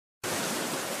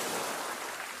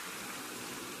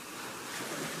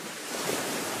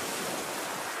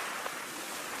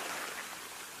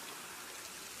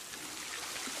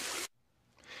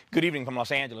Good evening from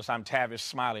Los Angeles. I'm Tavis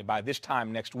Smiley. By this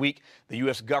time next week, the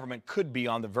U.S. government could be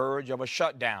on the verge of a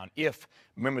shutdown if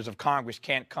members of Congress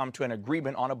can't come to an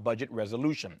agreement on a budget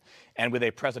resolution. And with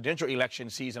a presidential election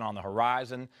season on the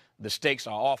horizon, the stakes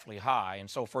are awfully high. And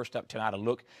so first up tonight, a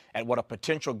look at what a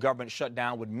potential government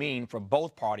shutdown would mean for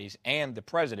both parties and the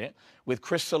president with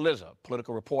Chris Cillizza,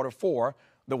 political reporter for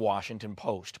The Washington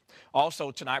Post.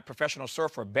 Also tonight, professional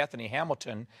surfer Bethany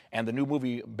Hamilton and the new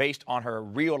movie based on her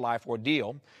real-life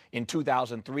ordeal. In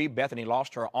 2003, Bethany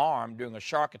lost her arm during a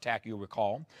shark attack, you'll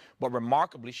recall. But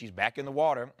remarkably, she's back in the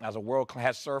water as a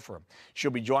world-class surfer.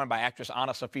 She'll be joined by actress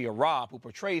AnnaSophia Robb, who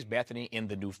portrays Bethany in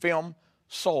the new film,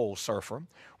 Soul Surfer.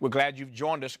 We're glad you've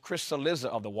joined us. Chris Cillizza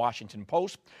of The Washington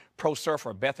Post, pro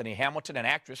surfer Bethany Hamilton, and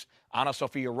actress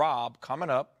AnnaSophia Robb coming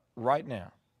up right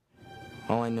now.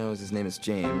 All I know is his name is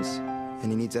James,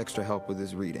 and he needs extra help with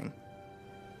his reading.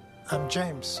 I'm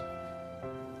James.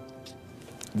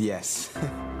 Yes.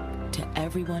 To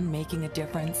everyone making a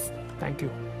difference, Thank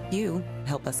you. you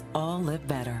help us all live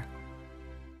better.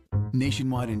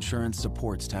 Nationwide Insurance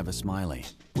supports Tavis Smiley.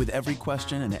 With every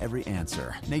question and every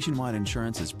answer, Nationwide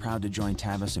Insurance is proud to join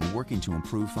Tavis in working to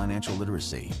improve financial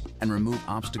literacy and remove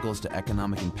obstacles to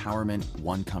economic empowerment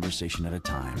one conversation at a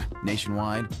time.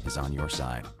 Nationwide is on your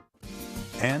side.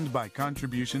 And by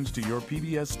contributions to your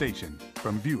PBS station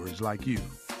from viewers like you.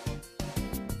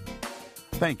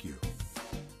 Thank you.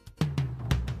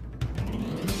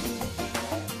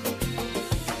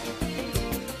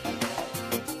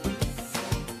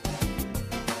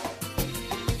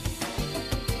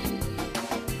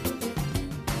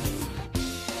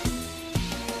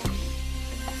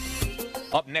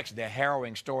 Up next, the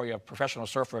harrowing story of professional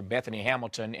surfer Bethany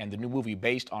Hamilton and the new movie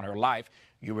based on her life.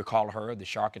 You recall her, the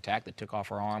shark attack that took off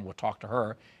her arm. We'll talk to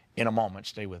her in a moment.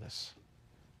 Stay with us.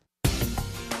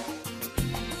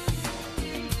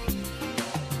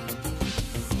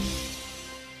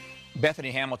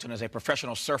 Bethany Hamilton is a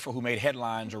professional surfer who made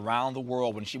headlines around the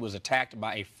world when she was attacked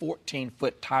by a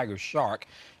 14-foot tiger shark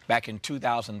back in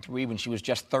 2003 when she was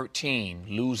just 13,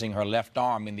 losing her left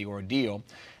arm in the ordeal.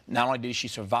 Not only did she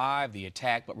survive the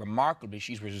attack, but remarkably,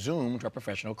 she's resumed her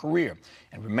professional career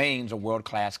and remains a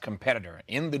world-class competitor.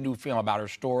 In the new film about her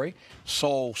story,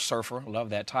 Soul Surfer, love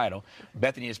that title,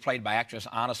 Bethany is played by actress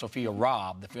AnnaSophia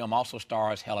Robb. The film also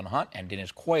stars Helen Hunt and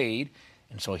Dennis Quaid.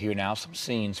 And so here now some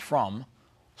scenes from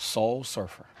Soul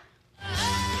Surfer.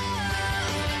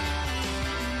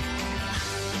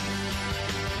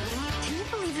 Can you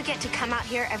believe we get to come out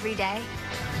here every day?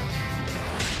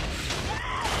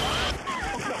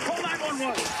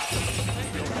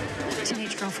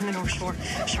 Teenage girl from the North Shore,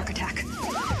 shark attack.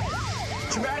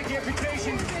 Traumatic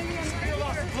amputation. Feel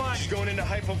off the blood. She's going into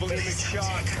hypovolemic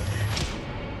shock.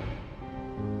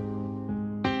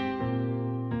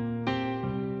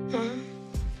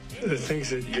 The things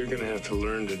that you're going to have to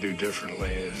learn to do differently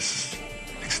is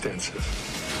extensive.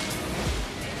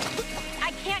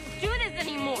 I can't do this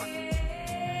anymore.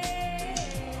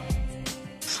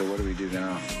 So what do we do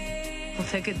now? We'll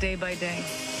take it day by day.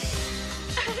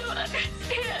 I don't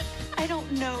understand. I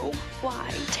don't know why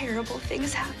terrible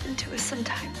things happen to us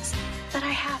sometimes, but I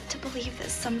have to believe that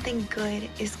something good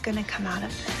is going to come out of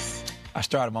this. I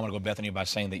started a moment ago, Bethany, by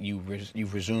saying that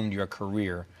you've resumed your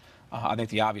career. I think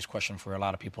the obvious question for a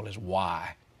lot of people is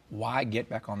why? Why get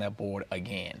back on that board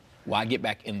again? Why get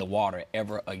back in the water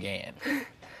ever again?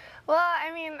 Well,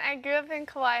 I mean, I grew up in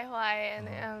Kauai, Hawaii,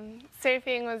 and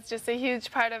surfing was just a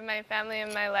huge part of my family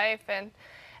and my life, and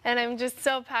I'm just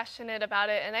so passionate about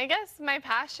it. And I guess my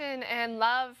passion and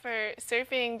love for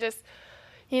surfing just,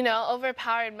 you know,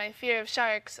 overpowered my fear of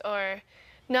sharks or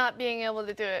not being able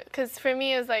to do it. Because for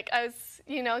me, it was like I was,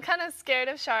 you know, kind of scared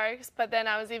of sharks, but then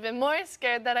I was even more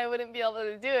scared that I wouldn't be able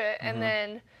to do it. And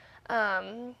then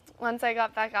once I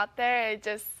got back out there,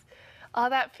 all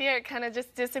that fear kind of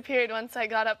just disappeared once I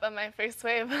got up on my first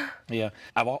wave. Yeah,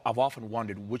 I've often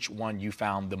wondered which one you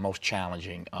found the most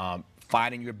challenging,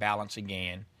 finding your balance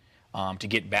again, to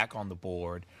get back on the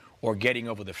board, or getting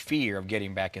over the fear of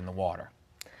getting back in the water?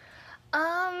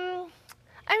 I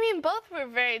mean, both were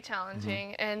very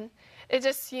challenging, and it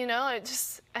just, you know,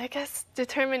 I guess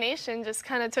determination just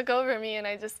kind of took over me, and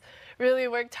I just really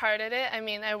worked hard at it. I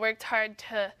mean, I worked hard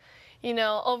to, you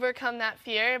know, overcome that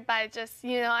fear by just,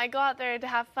 you know, I go out there to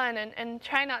have fun and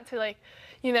try not to, like,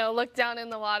 you know, look down in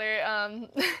the water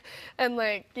and,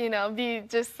 like, you know, be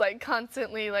just, like,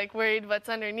 constantly, like, worried what's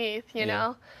underneath, you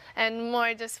know, and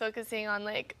more just focusing on,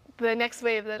 like, the next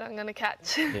wave that I'm going to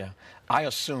catch. Yeah. I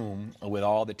assume with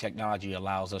all the technology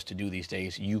allows us to do these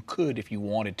days, you could, if you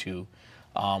wanted to,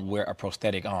 wear a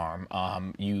prosthetic arm.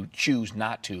 You choose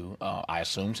not to, I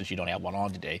assume, since you don't have one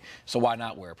on today. So why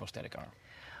not wear a prosthetic arm?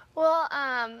 Well,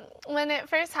 when it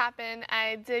first happened,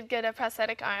 I did get a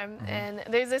prosthetic arm, and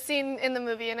there's a scene in the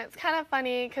movie, and it's kind of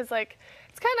funny because, like,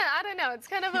 it's kind of, I don't know, it's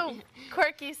kind of a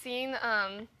quirky scene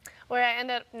where I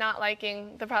end up not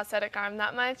liking the prosthetic arm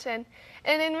that much, and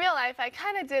in real life, I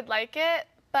kind of did like it,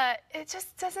 but it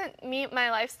just doesn't meet my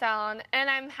lifestyle, and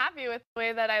I'm happy with the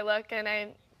way that I look, and I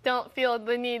don't feel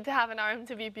the need to have an arm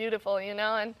to be beautiful, you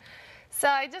know, and so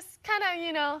I just kind of,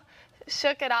 you know,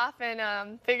 shook it off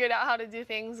and figured out how to do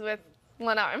things with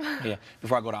one arm. Yeah.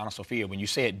 Before I go to AnnaSophia, when you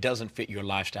say it doesn't fit your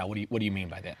lifestyle, what do you mean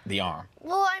by that? The arm?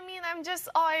 Well, I mean, I'm just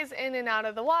always in and out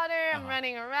of the water. I'm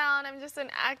running around. I'm just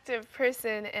an active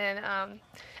person, and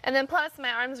then plus my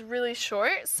arm's really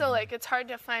short, so like it's hard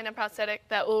to find a prosthetic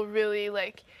that will really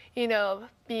like, you know,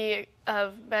 be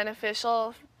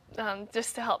beneficial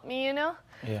just to help me, you know.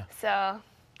 Yeah. So.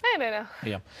 I don't know.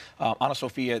 Yeah.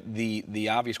 AnnaSophia, the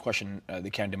obvious question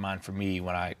that came to mind for me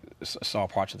when I saw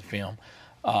parts of the film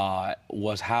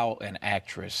was how an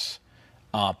actress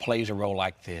plays a role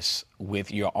like this with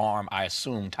your arm, I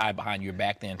assume, tied behind your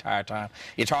back the entire time.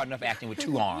 It's hard enough acting with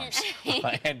two arms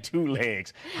and two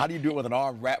legs. How do you do it with an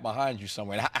arm wrapped behind you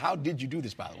somewhere? How did you do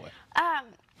this, by the way?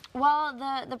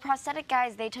 Well, the prosthetic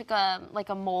guys, they took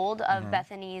a mold of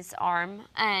Bethany's arm,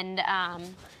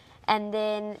 and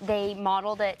then they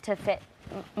modeled it to fit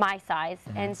my size.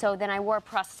 And so then I wore a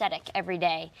prosthetic every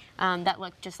day that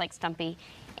looked just like Stumpy.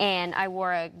 And I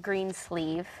wore a green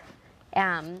sleeve.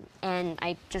 And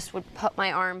I just would put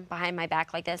my arm behind my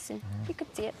back like this, and you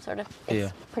could see it sort of.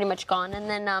 It's pretty much gone.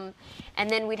 And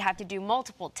then we'd have to do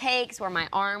multiple takes where my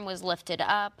arm was lifted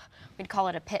up. We'd call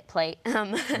it a pit plate.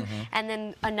 And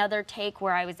then another take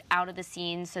where I was out of the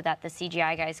scene so that the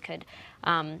CGI guys could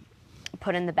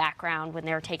put in the background when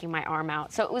they were taking my arm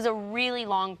out. So it was a really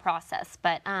long process,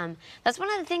 but that's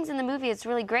one of the things in the movie that's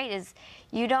really great is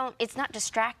it's not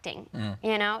distracting,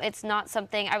 you know? It's not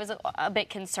something, I was a bit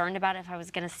concerned about if I was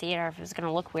gonna see it or if it was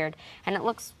gonna look weird, and it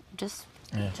looks just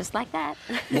like that.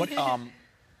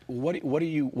 What do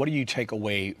you take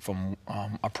away from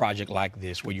a project like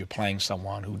this where you're playing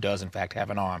someone who does in fact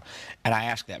have an arm? And I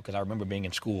ask that because I remember being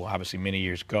in school, obviously many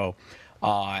years ago,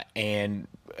 and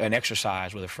an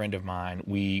exercise with a friend of mine,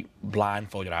 we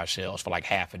blindfolded ourselves for like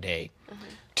half a day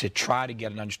to try to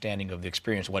get an understanding of the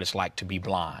experience of what it's like to be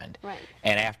blind. Right.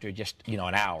 And after just, you know,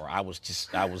 an hour, I was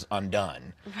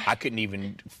undone. Right. I couldn't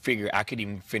even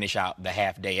finish out the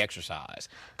half-day exercise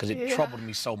because it troubled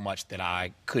me so much that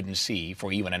I couldn't see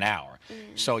for even an hour.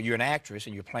 So you're an actress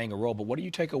and you're playing a role, but what do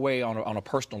you take away on a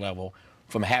personal level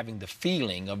from having the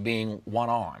feeling of being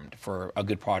one-armed for a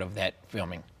good part of that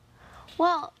filming?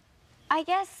 Well, I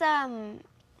guess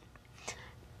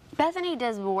Bethany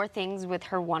does more things with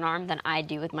her one arm than I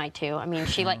do with my two. I mean,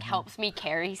 she like helps me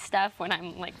carry stuff when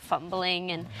I'm like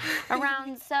fumbling and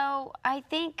around. So I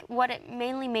think what it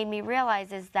mainly made me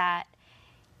realize is that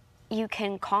you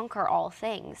can conquer all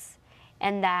things,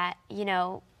 and that, you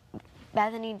know,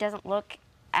 Bethany doesn't look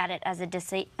at it as a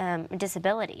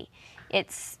disability.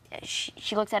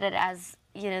 She looks at it as,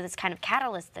 you know, this kind of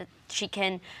catalyst that she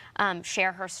can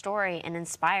share her story and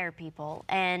inspire people.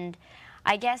 And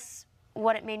I guess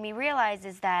what it made me realize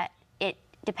is that it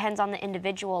depends on the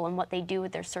individual and what they do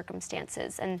with their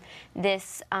circumstances. And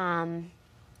this,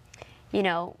 you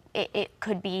know, it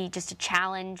could be just a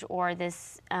challenge or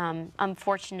this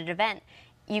unfortunate event.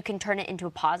 You can turn it into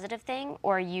a positive thing,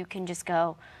 or you can just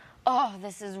go, oh,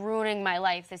 this is ruining my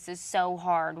life. This is so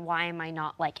hard. Why am I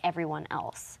not like everyone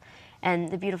else? And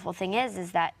the beautiful thing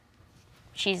is that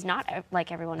she's not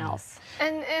like everyone else.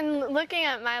 And looking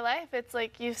at my life, it's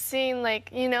like you've seen, like,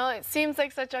 you know, it seems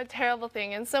like such a terrible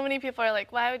thing. And so many people are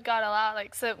like, why would God allow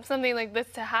like something like this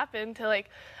to happen to like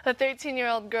a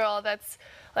 13-year-old girl that's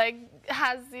like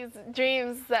has these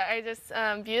dreams that are just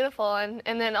beautiful, and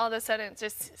then all of a sudden it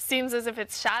just seems as if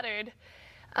it's shattered.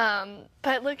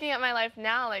 But looking at my life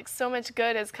now, like, so much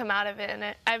good has come out of it,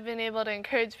 and I've been able to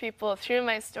encourage people through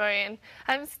my story. And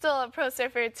I'm still a pro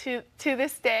surfer to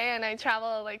this day, and I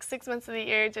travel like 6 months of the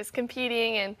year just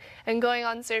competing and going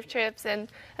on surf trips, and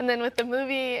then with the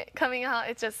movie coming out,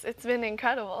 it's been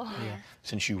incredible. Yeah.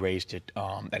 Since you raised it,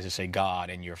 as I say, God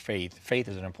and your faith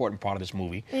is an important part of this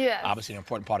movie. Yes. Obviously an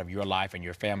important part of your life and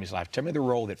your family's life. Tell me the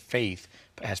role that faith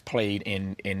has played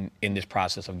in this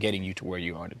process of getting you to where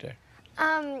you are today.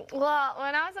 Well,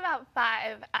 when I was about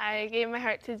 5, I gave my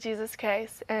heart to Jesus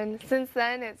Christ, and since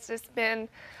then it's just been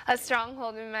a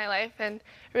stronghold in my life. And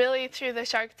really, through the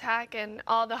shark attack and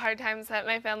all the hard times that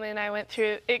my family and I went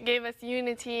through, it gave us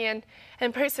unity and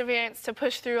perseverance to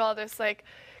push through all this like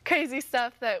crazy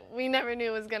stuff that we never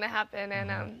knew was going to happen.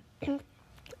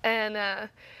 And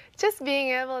just being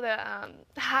able to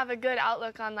have a good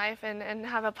outlook on life and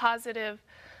have a positive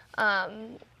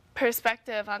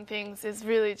perspective on things is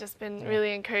really just been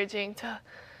really encouraging to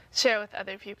share with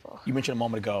other people. You mentioned a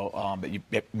moment ago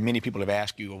that many people have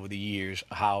asked you over the years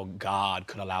how God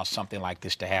could allow something like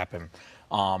this to happen.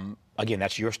 Again,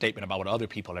 that's your statement about what other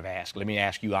people have asked. Let me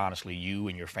ask you honestly, you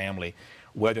and your family,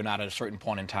 whether or not at a certain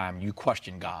point in time you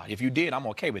question God. If you did, I'm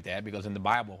okay with that, because in the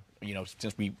Bible, you know,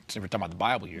 since we're talking about the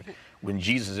Bible here, when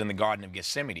Jesus is in the Garden of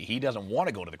Gethsemane, he doesn't want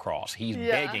to go to the cross. He's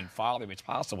begging, Father, if it's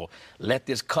possible, let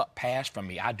this cup pass from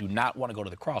me. I do not want to go to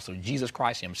the cross. So Jesus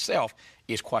Christ himself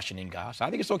is questioning God. So I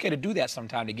think it's okay to do that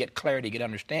sometime to get clarity, get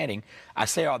understanding. I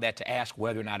say all that to ask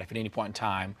whether or not, if at any point in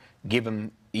time,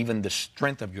 given even the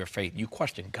strength of your faith, you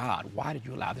question God, why did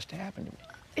you allow this to happen to me?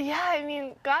 Yeah, I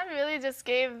mean, God really just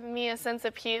gave me a sense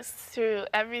of peace through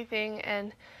everything,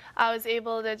 and I was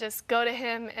able to just go to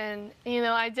him, and, you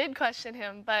know, I did question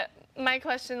him, but my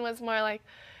question was more like,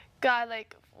 God,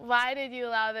 like, why did you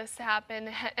allow this to happen,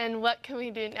 and what can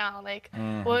we do now? Like,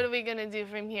 what are we going to do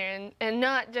from here? And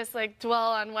not just, like,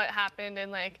 dwell on what happened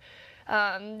and, like,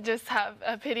 just have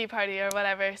a pity party or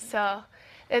whatever. So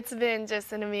it's been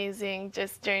just an amazing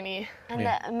journey. And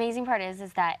the amazing part is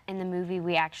that in the movie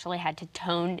we actually had to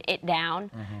tone it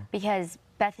down because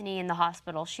Bethany in the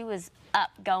hospital, she was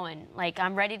up going, like,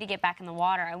 I'm ready to get back in the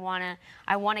water. I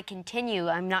wanna continue.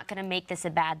 I'm not gonna make this a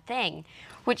bad thing.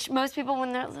 Which most people,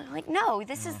 when they're like, no,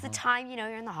 this is the time, you know,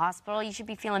 you're in the hospital, you should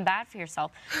be feeling bad for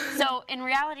yourself. So in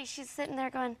reality, she's sitting there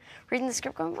going, reading the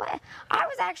script going, I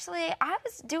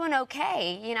was doing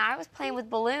okay. You know, I was playing with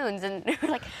balloons, and we're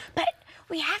like, but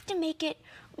we have to make it,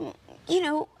 you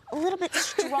know, a little bit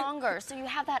stronger, so you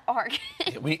have that arc.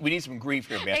 we need some grief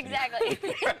here, Bethany. Exactly.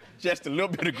 Just a little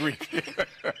bit of grief here.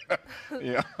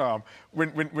 Yeah.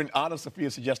 When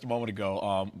AnnaSophia suggested a moment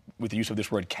ago, with the use of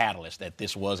this word catalyst, that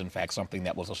this was in fact something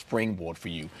that was a springboard for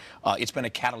you. It's been a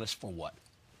catalyst for what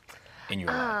in your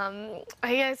life?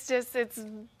 I guess just it's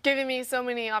given me so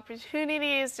many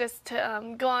opportunities just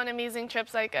to go on amazing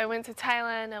trips. Like I went to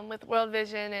Thailand with World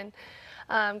Vision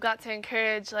and got to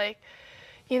encourage, like,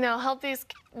 you know, help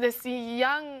this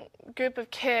young group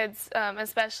of kids,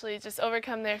 especially, just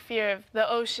overcome their fear of the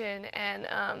ocean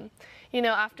and, you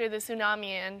know, after the tsunami.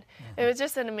 And it was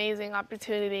just an amazing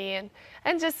opportunity.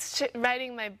 And just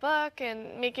writing my book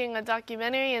and making a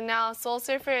documentary, and now Soul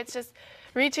Surfer, it's just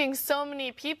reaching so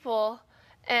many people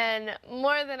and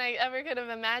more than I ever could have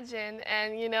imagined.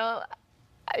 And, you know,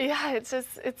 yeah,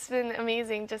 it's been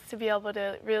amazing just to be able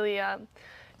to really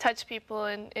touch people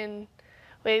in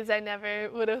ways I never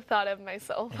would have thought of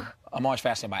myself. I'm always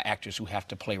fascinated by actors who have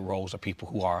to play roles of people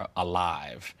who are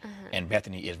alive, and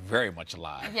Bethany is very much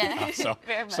alive. Yeah,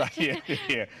 very much. So,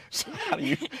 yeah. So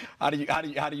how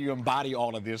do you embody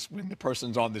all of this when the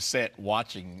person's on the set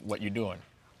watching what you're doing?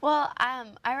 Well,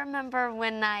 I remember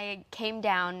when I came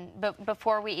down, but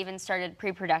before we even started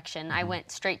pre-production, I went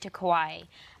straight to Kauai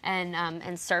and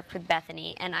surfed with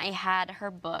Bethany, and I had her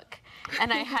book,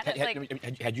 and I had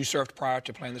had you surfed prior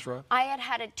to playing this role? I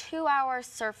had a 2-hour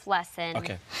surf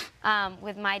lesson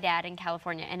with my dad in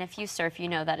California, and if you surf, you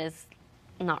know that is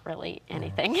not really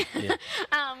anything. Yeah.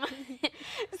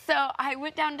 So I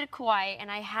went down to Kauai and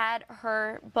I had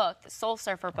her book, the Soul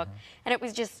Surfer book, and it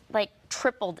was just like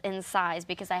tripled in size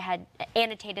because I had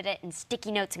annotated it in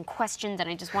sticky notes and questions, and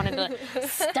I just wanted to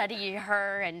study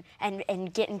her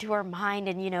and get into her mind,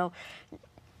 and, you know,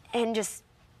 and just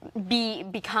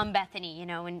become Bethany, you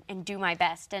know, and do my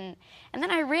best. And then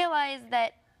I realized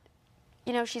that,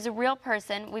 you know, she's a real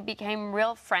person. We became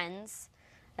real friends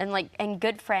and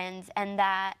good friends, and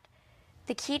that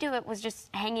the key to it was just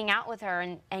hanging out with her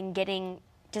and getting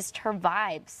just her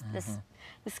vibes,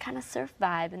 this kind of surf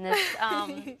vibe, and this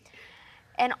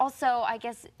and also, I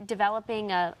guess,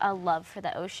 developing a love for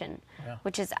the ocean,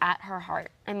 which is at her heart.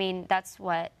 I mean, that's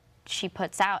what she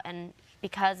puts out, and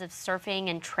because of surfing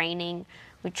and training,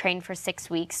 we trained for 6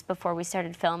 weeks before we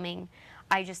started filming.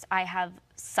 I have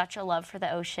such a love for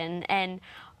the ocean, and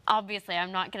obviously,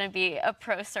 I'm not going to be a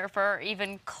pro surfer or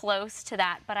even close to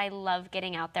that, but I love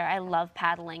getting out there. I love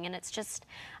paddling, and it's just,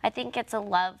 I think it's a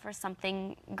love for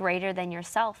something greater than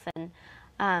yourself, and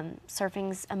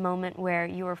surfing's a moment where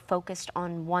you are focused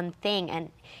on one thing,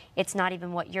 and it's not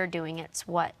even what you're doing, it's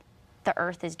what the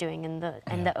earth is doing and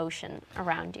the ocean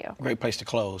around you. Great place to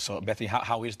close. So, Bethany,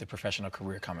 how is the professional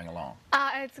career coming along?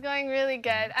 It's going really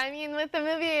good. I mean, with the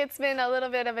movie, it's been a little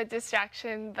bit of a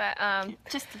distraction, but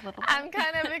just a little bit. I'm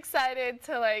kind of excited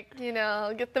to, like, you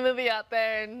know, get the movie out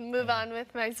there and move on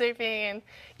with my surfing and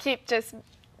keep just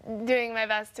doing my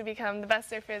best to become the best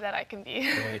surfer that I can be.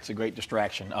 Yeah, it's a great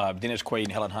distraction. Dennis Quaid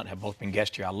and Helen Hunt have both been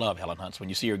guests here. I love Helen Hunt. So when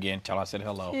you see her again, tell her I said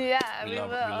hello. Yeah, we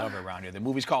love her around here. The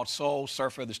movie's called Soul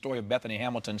Surfer, the story of Bethany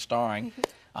Hamilton, starring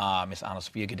Miss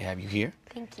AnnaSophia, good to have you here.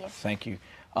 Thank you. Thank you.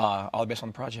 All the best on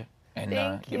the project. And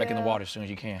get back in the water as soon as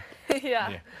you can.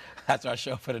 Yeah. That's our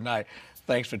show for tonight.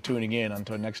 Thanks for tuning in.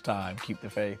 Until next time, keep the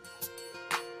faith.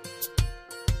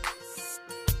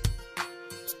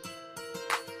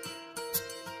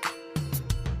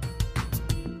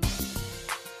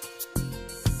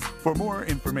 For more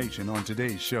information on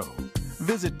today's show,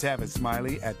 visit Tavis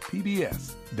Smiley at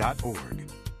pbs.org.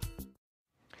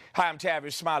 Hi, I'm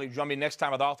Tavis Smiley. Join me next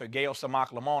time with author Gail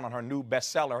Samak Lamont on her new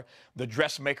bestseller, The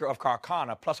Dressmaker of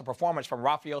Karkana, plus a performance from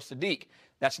Raphael Sadiq.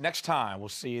 That's next time. We'll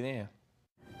see you then.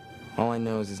 All I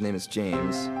know is his name is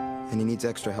James, and he needs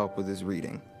extra help with his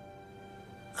reading.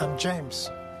 I'm James.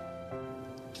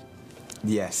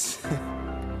 Yes.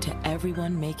 To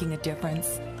everyone making a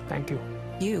difference, Thank you.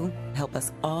 you help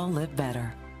us all live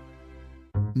better.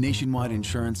 Nationwide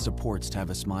Insurance supports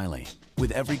Tavis Smiley.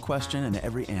 With every question and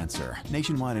every answer,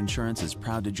 Nationwide Insurance is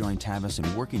proud to join Tavis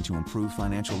in working to improve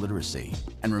financial literacy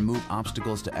and remove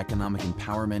obstacles to economic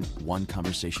empowerment one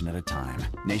conversation at a time.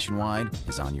 Nationwide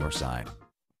is on your side.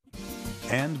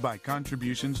 And by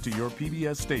contributions to your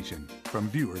PBS station from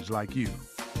viewers like you.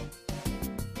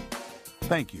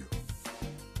 Thank you.